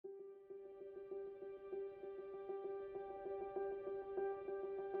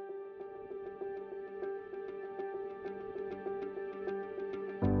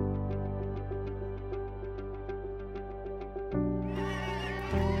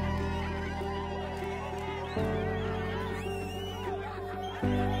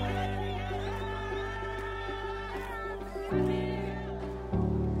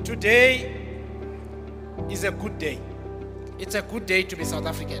Today is a good day. It's a good day to be South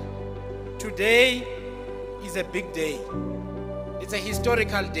African. Today is a big day. It's a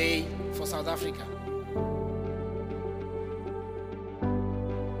historical day for South Africa.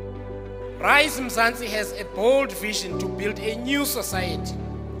 RISE Mzansi has a bold vision to build a new society.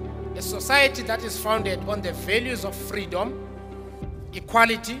 A society that is founded on the values of freedom,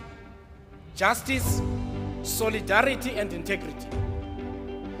 equality, justice, solidarity, and integrity.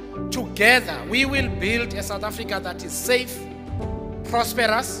 Together, we will build a South Africa that is safe,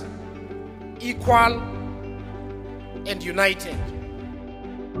 prosperous, equal, and united.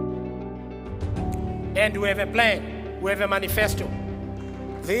 And we have a plan, we have a manifesto.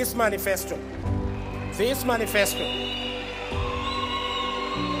 This manifesto,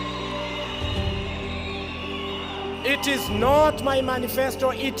 it is not my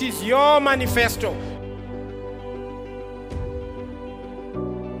manifesto, it is your manifesto.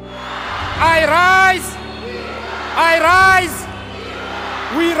 I rise,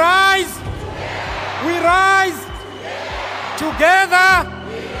 we rise, together,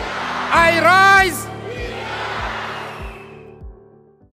 I rise.